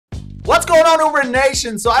What's going on, Uber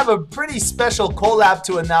Nation? So I have a pretty special collab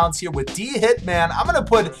to announce here with DHITMAN. I'm going to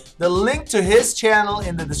put the link to his channel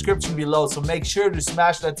in the description below, so make sure to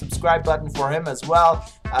smash that subscribe button for him as well.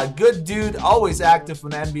 A good dude, always active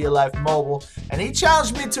on NBA Live Mobile. And he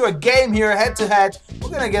challenged me to a game here, head-to-head. We're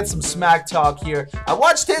going to get some smack talk here. I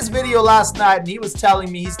watched his video last night, and he was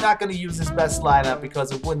telling me he's not going to use his best lineup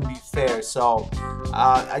because it wouldn't be fair. So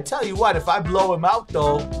I tell you what, if I blow him out,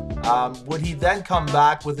 though, would he then come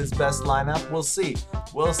back with his best lineup? We'll see.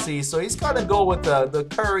 We'll see. So he's going to go with the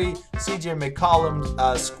Curry, CJ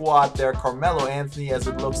McCollum squad there, Carmelo Anthony as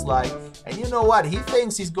it looks like. And you know what? He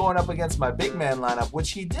thinks he's going up against my big man lineup,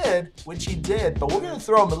 which he did. But we're going to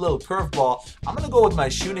throw him a little curveball. I'm going to go with my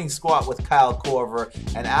shooting squad with Kyle Korver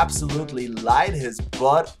and absolutely light his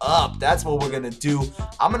butt up. That's what we're going to do.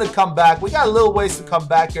 I'm going to come back. We got a little ways to come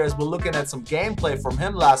back here as we're looking at some gameplay from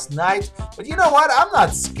him last night. But you know what? I'm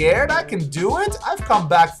not scared. I can do it. I've come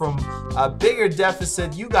back from a bigger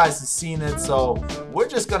deficit. You guys have seen it. So we're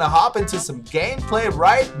just going to hop into some gameplay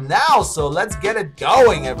right now. So let's get it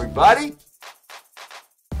going, everybody.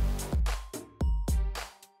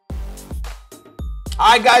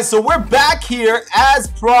 Alright guys, so we're back here as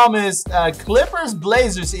promised. Clippers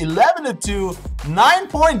Blazers 11-2,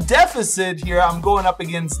 9-point deficit here. I'm going up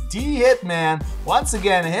against DHITMAN. Once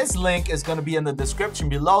again, his link is going to be in the description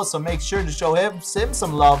below, so make sure to show him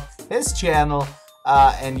some love, his channel.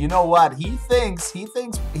 And you know what? He thinks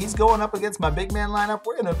he's going up against my big man lineup.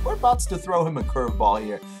 We're about to throw him a curveball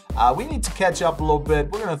here. We need to catch up a little bit.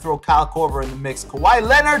 We're gonna throw Kyle Korver in the mix. Kawhi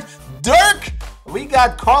Leonard, Dirk. We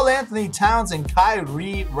got Karl Anthony Towns and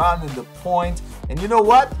Kyrie running the point. And you know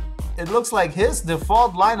what? It looks like his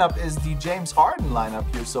default lineup is the James Harden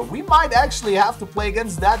lineup here. So we might actually have to play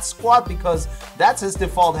against that squad because that's his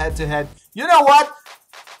default head-to-head. You know what?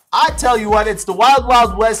 I tell you what, it's the Wild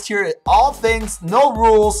Wild West here. All things, no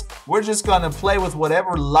rules. We're just going to play with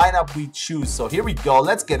whatever lineup we choose. So here we go.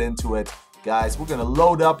 Let's get into it, guys. We're going to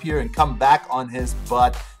load up here and come back on his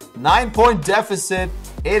butt. 9-point deficit.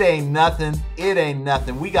 It ain't nothing. It ain't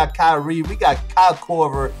nothing. We got Kyrie. We got Kyle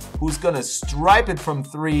Korver, who's going to stripe it from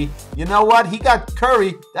 3. You know what? He got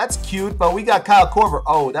Curry. That's cute, but we got Kyle Korver.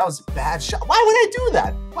 Oh, that was a bad shot. Why would I do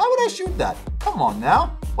that? Why would I shoot that? Come on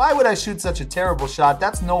now. Why would I shoot such a terrible shot?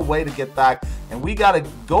 That's no way to get back. And we got to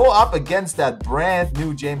go up against that brand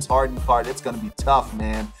new James Harden card. It's going to be tough,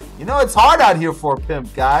 man. You know, it's hard out here for a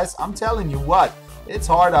pimp, guys. I'm telling you what. It's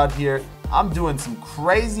hard out here. I'm doing some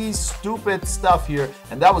crazy, stupid stuff here.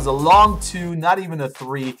 And that was a long 2, not even a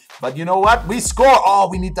 3. But you know what? We score. Oh,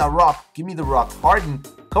 we need that rock. Give me the rock. Harden.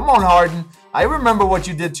 Come on, Harden. I remember what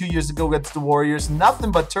you did 2 years ago against the Warriors. Nothing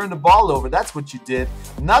but turn the ball over. That's what you did.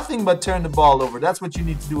 Nothing but turn the ball over. That's what you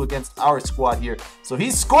need to do against our squad here. So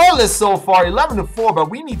he's scoreless so far, 11-4, but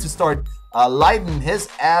we need to start lighting his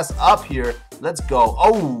ass up here. Let's go.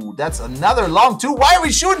 Oh, that's another long 2. Why are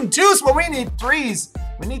we shooting 2s when we need 3s?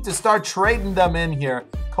 We need to start trading them in here.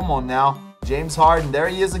 Come on now. James Harden, there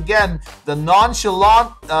he is again. The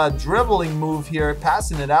nonchalant dribbling move here,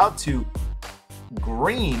 passing it out to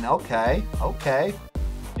Green. Okay.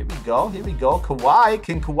 Here we go. Kawhi.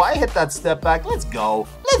 Can Kawhi hit that step back? Let's go.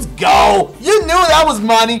 Let's go. You knew that was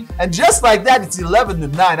money. And just like that, it's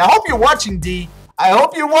 11-9. I hope you're watching, D. I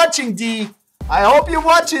hope you're watching, D. I hope you're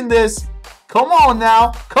watching this. Come on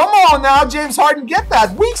now. Come on now, James Harden. Get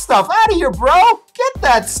that weak stuff out of here, bro. Get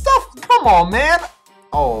that stuff. Come on, man.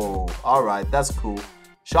 Oh, all right. That's cool.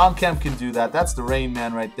 Sean Kemp can do that. That's the Rain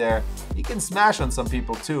Man right there. He can smash on some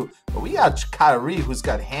people too. But we got Kyrie, who's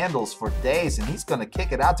got handles for days, and he's going to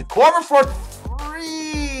kick it out to Korver for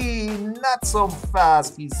 3. Not so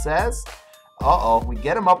fast, he says. Uh-oh, we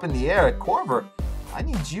get him up in the air. Korver, I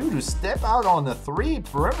need you to step out on the 3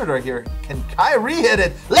 perimeter here. Can Kyrie hit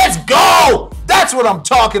it? Let's go! That's what I'm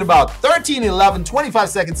talking about. 13-11, 25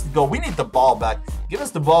 seconds to go. We need the ball back. Give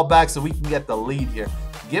us the ball back so we can get the lead here.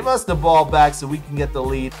 Give us the ball back so we can get the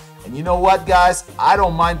lead. And you know what, guys? I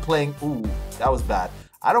don't mind playing. Ooh, that was bad.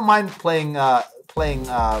 I don't mind playing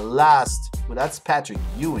last. Well, that's Patrick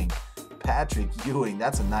Ewing. Patrick Ewing.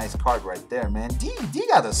 That's a nice card right there, man. D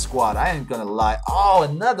got a squad. I ain't gonna lie. Oh,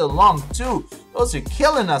 another long 2. Those are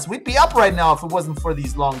killing us. We'd be up right now if it wasn't for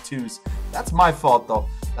these long 2s. That's my fault, though.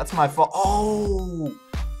 That's my fault. Oh,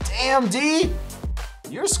 damn, D.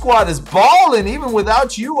 Your squad is balling even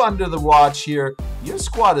without you under the watch here. Your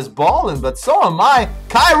squad is balling, but so am I.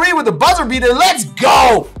 Kyrie with the buzzer beater. Let's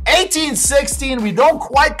go. 18-16. We don't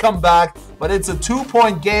quite come back, but it's a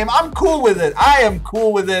 2-point game. I'm cool with it. I am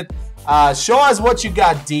cool with it. Show us what you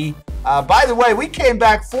got, D. By the way, we came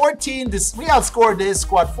back 14 to, we outscored his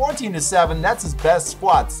squad 14-7. That's his best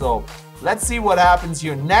squad. So let's see what happens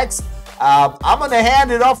here next. I'm going to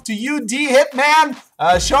hand it off to you, D-Hitman.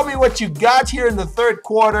 Show me what you got here in the third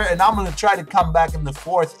quarter, and I'm going to try to come back in the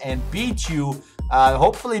fourth and beat you.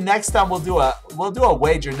 Hopefully next time we'll do a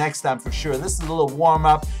wager next time for sure. This is a little warm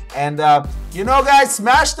up, and you know, guys,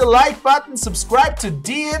 smash the like button, subscribe to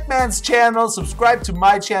D-Hitman's channel, subscribe to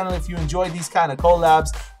my channel if you enjoy these kind of collabs,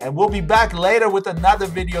 and we'll be back later with another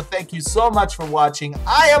video. Thank you so much for watching.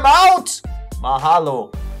 I am out.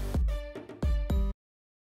 Mahalo.